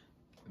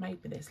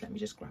made me this. Let me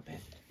just grab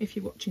it. If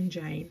you're watching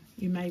Jane,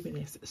 you made me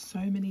this so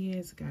many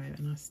years ago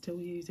and I still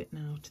use it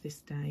now to this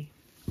day.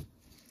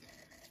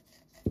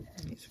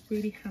 And it's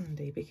really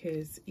handy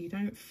because you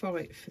don't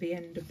fight for the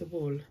end of the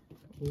wool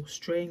or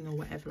string or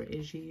whatever it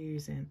is you're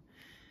using.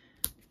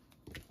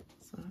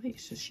 So I think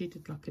it's just she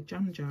did like a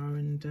jam jar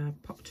and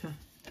popped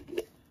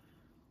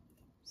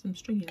some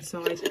string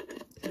inside.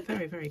 It's a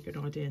very, very good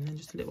idea. And then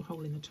just a little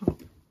hole in the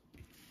top.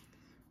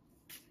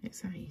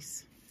 It's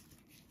ace.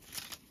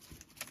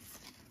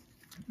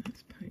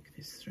 Let's poke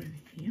this through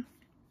here.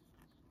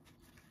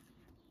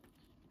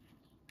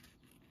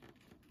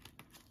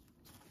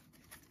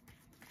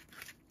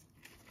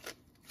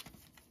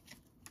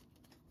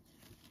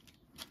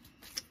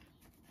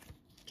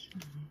 So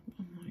what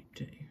I might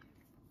do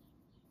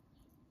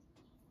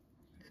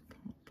is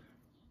pop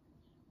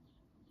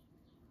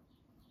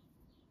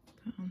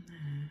that on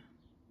there.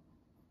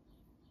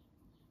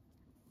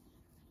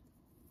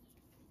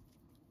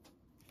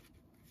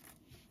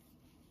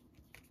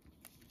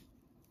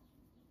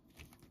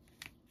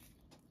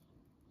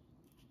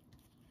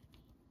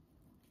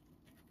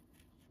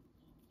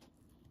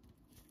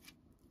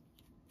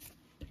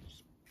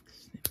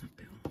 Snip that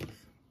bit off.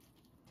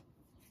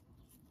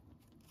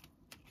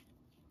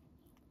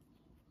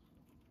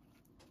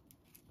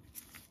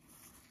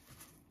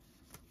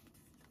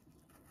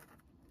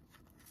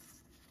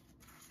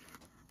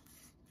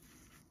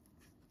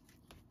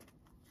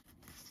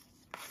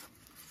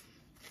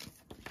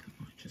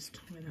 I might just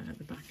tie that at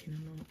the back in a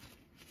knot.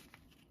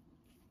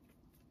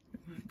 It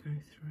won't go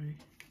through.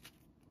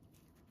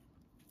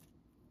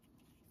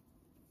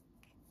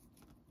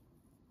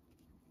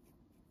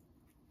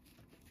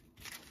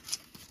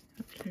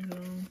 Too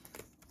long.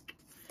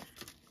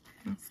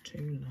 That's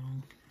too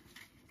long.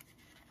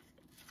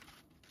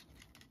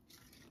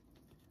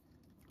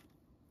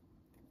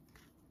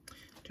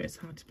 It's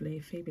hard to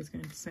believe Phoebe's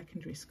going to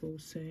secondary school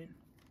soon.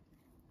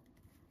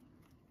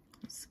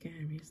 That's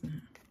scary, isn't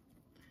it?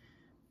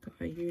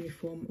 Got a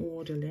uniform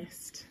order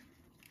list.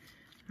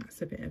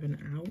 That's a bit of an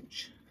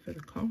ouch for the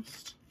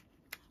cost.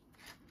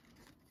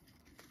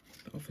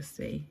 But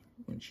obviously,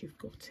 once you've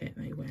got it,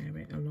 they wear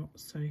it a lot,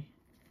 so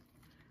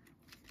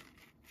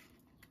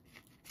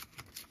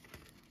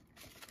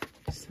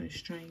so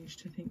strange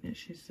to think that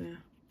she's going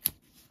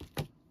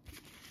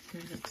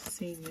up to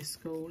senior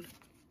school.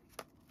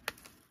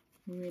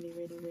 Really,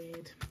 really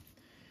weird.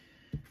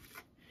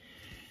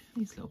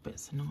 These little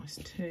bits are nice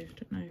too.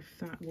 Don't know if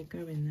that will go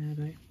in there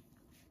though.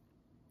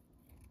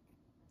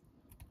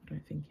 I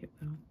don't think it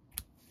will.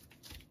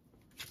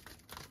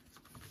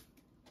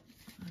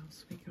 What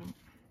else we got?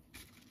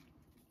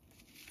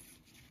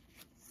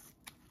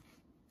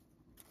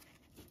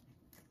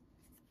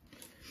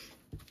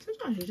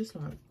 Sometimes you just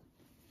like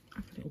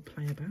have a little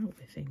play about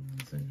with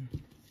things and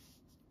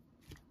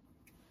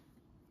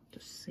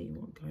just see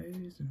what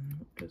goes and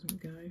what doesn't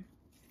go.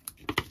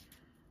 Don't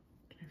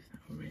know if that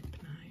will rip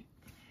now.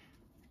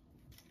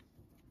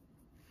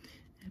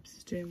 Ebbs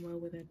is doing well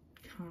with her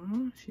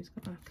car. She's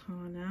got her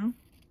car now.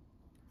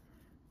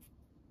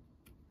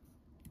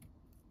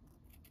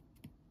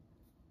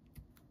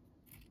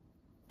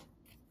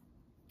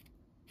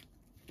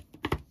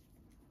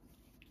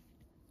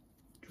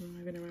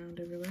 Driving around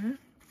everywhere.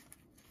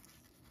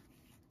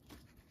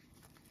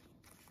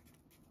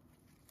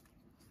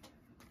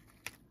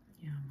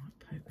 Yeah, I might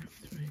poke that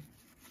through.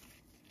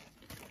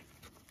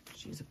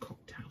 She's a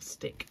cocktail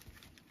stick.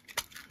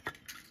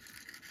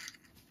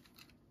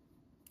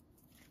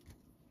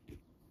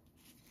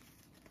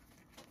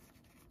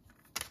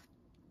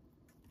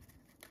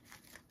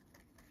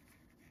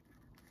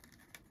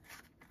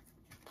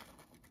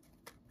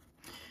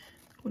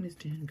 Gwen is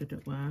doing good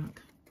at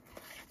work.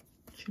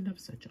 She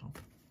loves her job.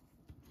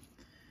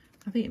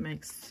 I think it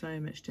makes so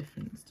much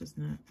difference,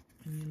 doesn't it,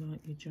 when you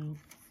like your job.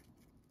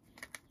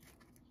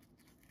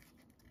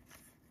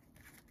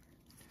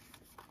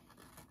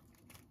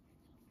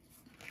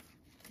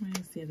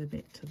 Where's the other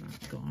bit to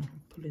that gone?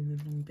 I'm pulling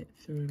the long bit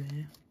through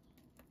here.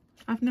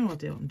 I've no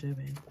idea what I'm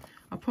doing.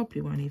 I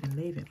probably won't even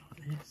leave it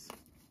like this,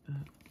 but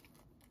I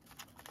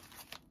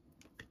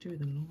could do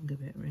with a longer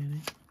bit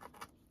really.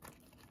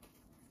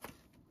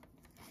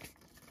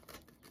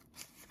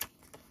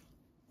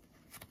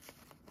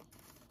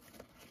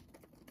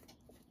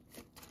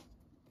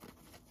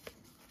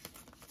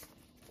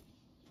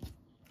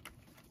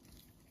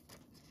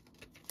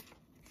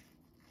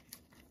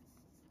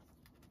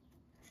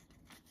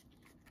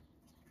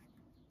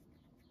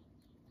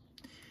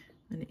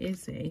 And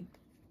Izzy,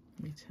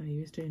 let me tell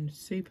you, is doing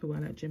super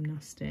well at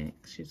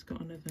gymnastics. She's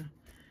got another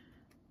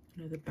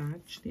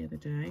badge the other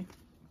day.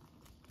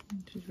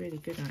 She's really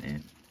good at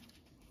it.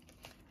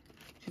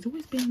 She's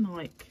always been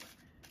like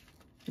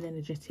an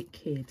energetic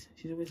kid.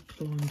 She's always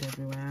climbed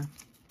everywhere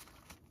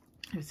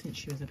ever since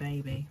she was a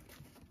baby.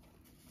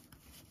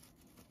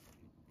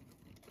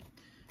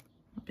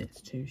 A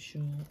bit's too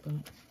short, but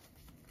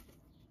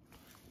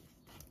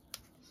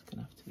it's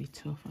gonna have to be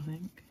tough, I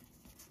think.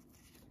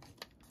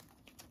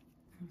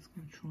 I'm just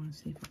gonna try and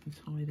see if I can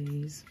tie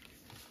these.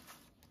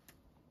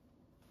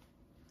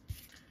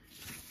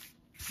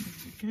 There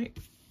we go.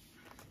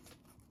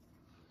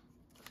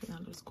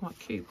 That looks quite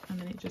cute, and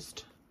then you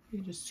just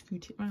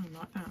scoot it around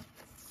like that.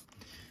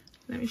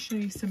 Let me show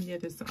you some of the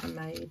others that I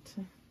made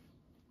to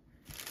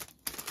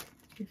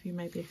give you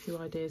maybe a few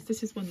ideas.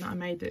 This is one that I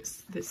made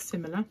that's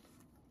similar.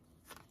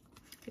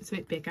 It's a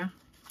bit bigger,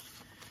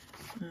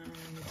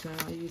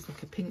 and I used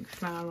like a pink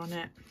flower on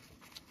it.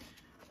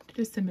 Did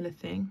a similar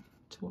thing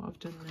to what I've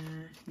done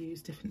there.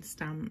 Used different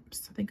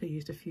stamps. I think I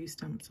used a few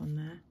stamps on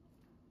there.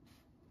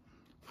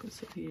 But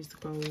sort of used the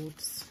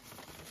golds.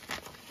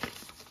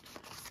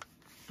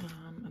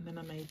 And then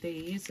I made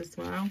these as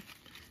well.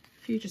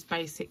 A few just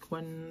basic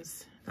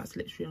ones. That's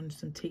literally on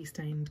some tea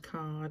stained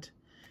card.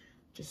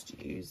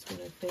 Just used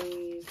one of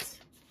these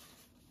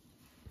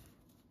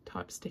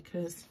type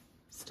stickers.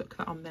 Stuck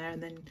that on there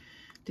and then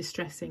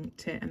distress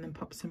inked it and then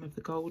popped some of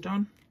the gold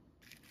on.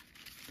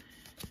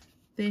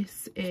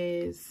 This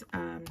is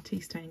tea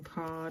stain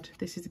card.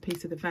 This is a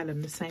piece of the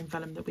vellum, the same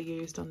vellum that we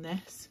used on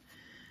this.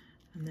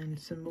 And then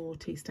some more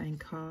tea stain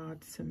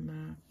cards,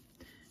 some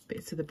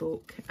bits of the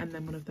book, and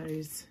then one of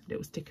those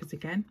little stickers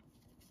again.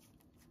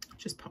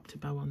 Just popped a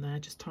bow on there,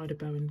 just tied a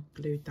bow and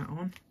glued that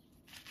on.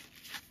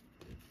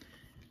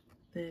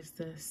 There's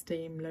the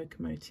steam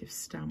locomotive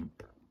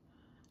stamp,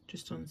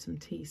 just on some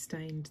tea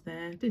stained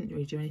there. Didn't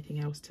really do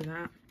anything else to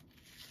that.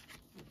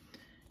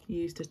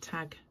 Used a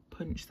tag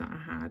punch that I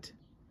had.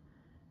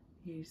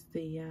 Used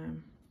the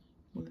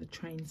one of the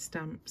train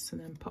stamps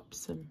and then popped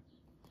some.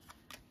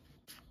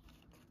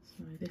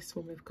 So this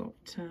one we've got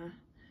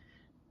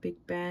Big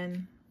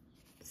Ben,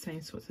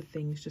 same sorts of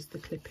things, just the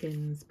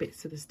clip-ins,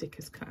 bits of the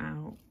stickers cut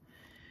out.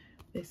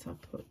 This I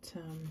put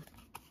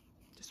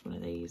just one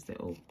of these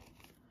little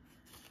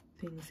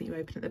things that you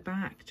open at the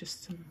back,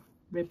 just some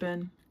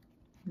ribbon,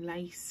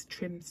 lace,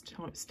 trims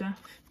type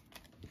stuff.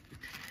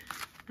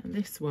 And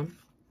this one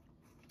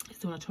is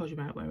the one I told you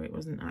about where it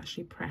wasn't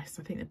actually pressed.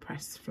 I think the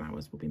pressed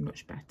flowers will be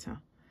much better.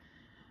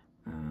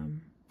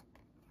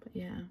 But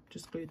yeah,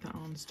 just glued that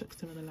on, stuck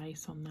some of the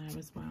lace on there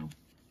as well.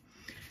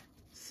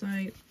 So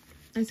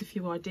there's a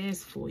few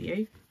ideas for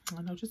you,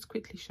 and I'll just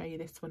quickly show you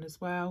this one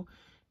as well.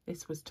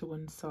 This was to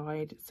one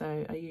side,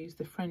 so I used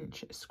the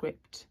French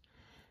script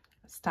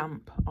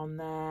stamp on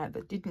there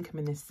that didn't come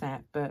in this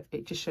set, but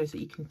it just shows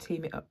that you can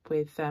team it up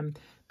with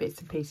bits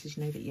and pieces,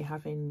 you know, that you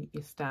have in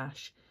your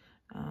stash,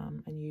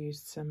 and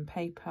used some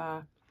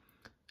paper,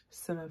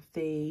 some of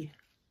the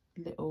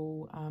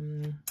little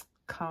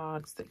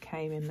cards that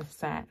came in the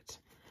set,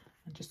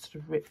 and just sort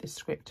of ripped the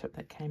script up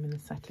that came in the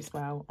set as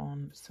well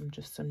on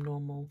just some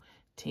normal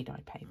tea dye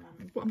paper.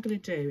 What I'm going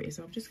to do is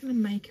I'm just going to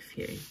make a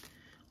few,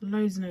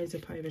 loads and loads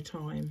up over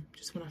time,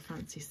 just when I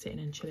fancy sitting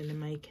and chilling and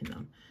making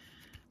them.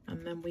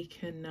 And then we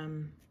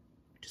can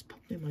just pop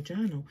them in my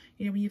journal.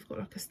 You know, when you've got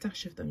like a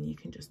stash of them, you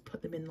can just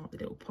put them in like the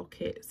little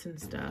pockets and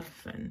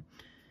stuff, and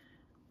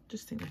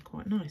just think they're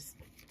quite nice.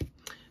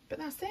 But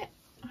that's it.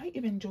 I hope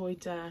you've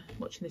enjoyed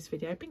watching this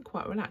video. It's been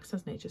quite relaxed,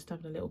 hasn't it? Just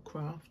having a little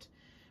craft.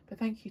 But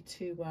thank you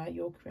to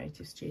Your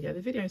Creative Studio. The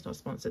video is not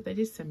sponsored. They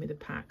did send me the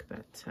pack,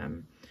 but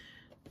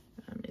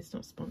it's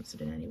not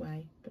sponsored in any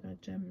way. But I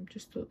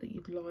just thought that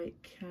you'd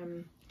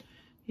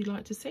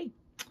like to see.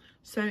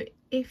 So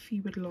if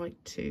you would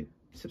like to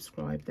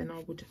subscribe, then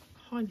I would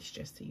highly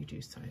suggest that you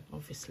do so,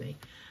 obviously.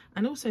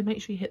 And also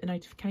make sure you hit the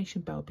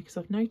notification bell, because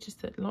I've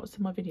noticed that lots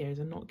of my videos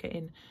are not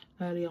getting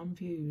early on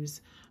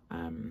views. So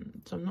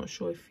I'm not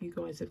sure if you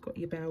guys have got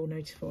your bell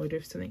notified or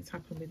if something's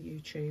happened with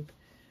YouTube.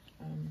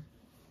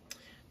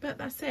 But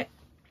that's it.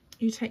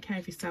 You take care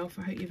of yourself.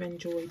 I hope you've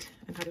enjoyed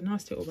and had a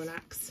nice little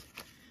relax.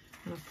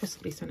 And I've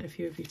possibly sent a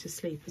few of you to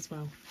sleep as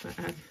well. But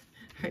I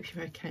hope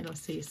you're okay, and I'll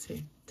see you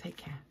soon. Take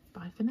care.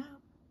 Bye for now.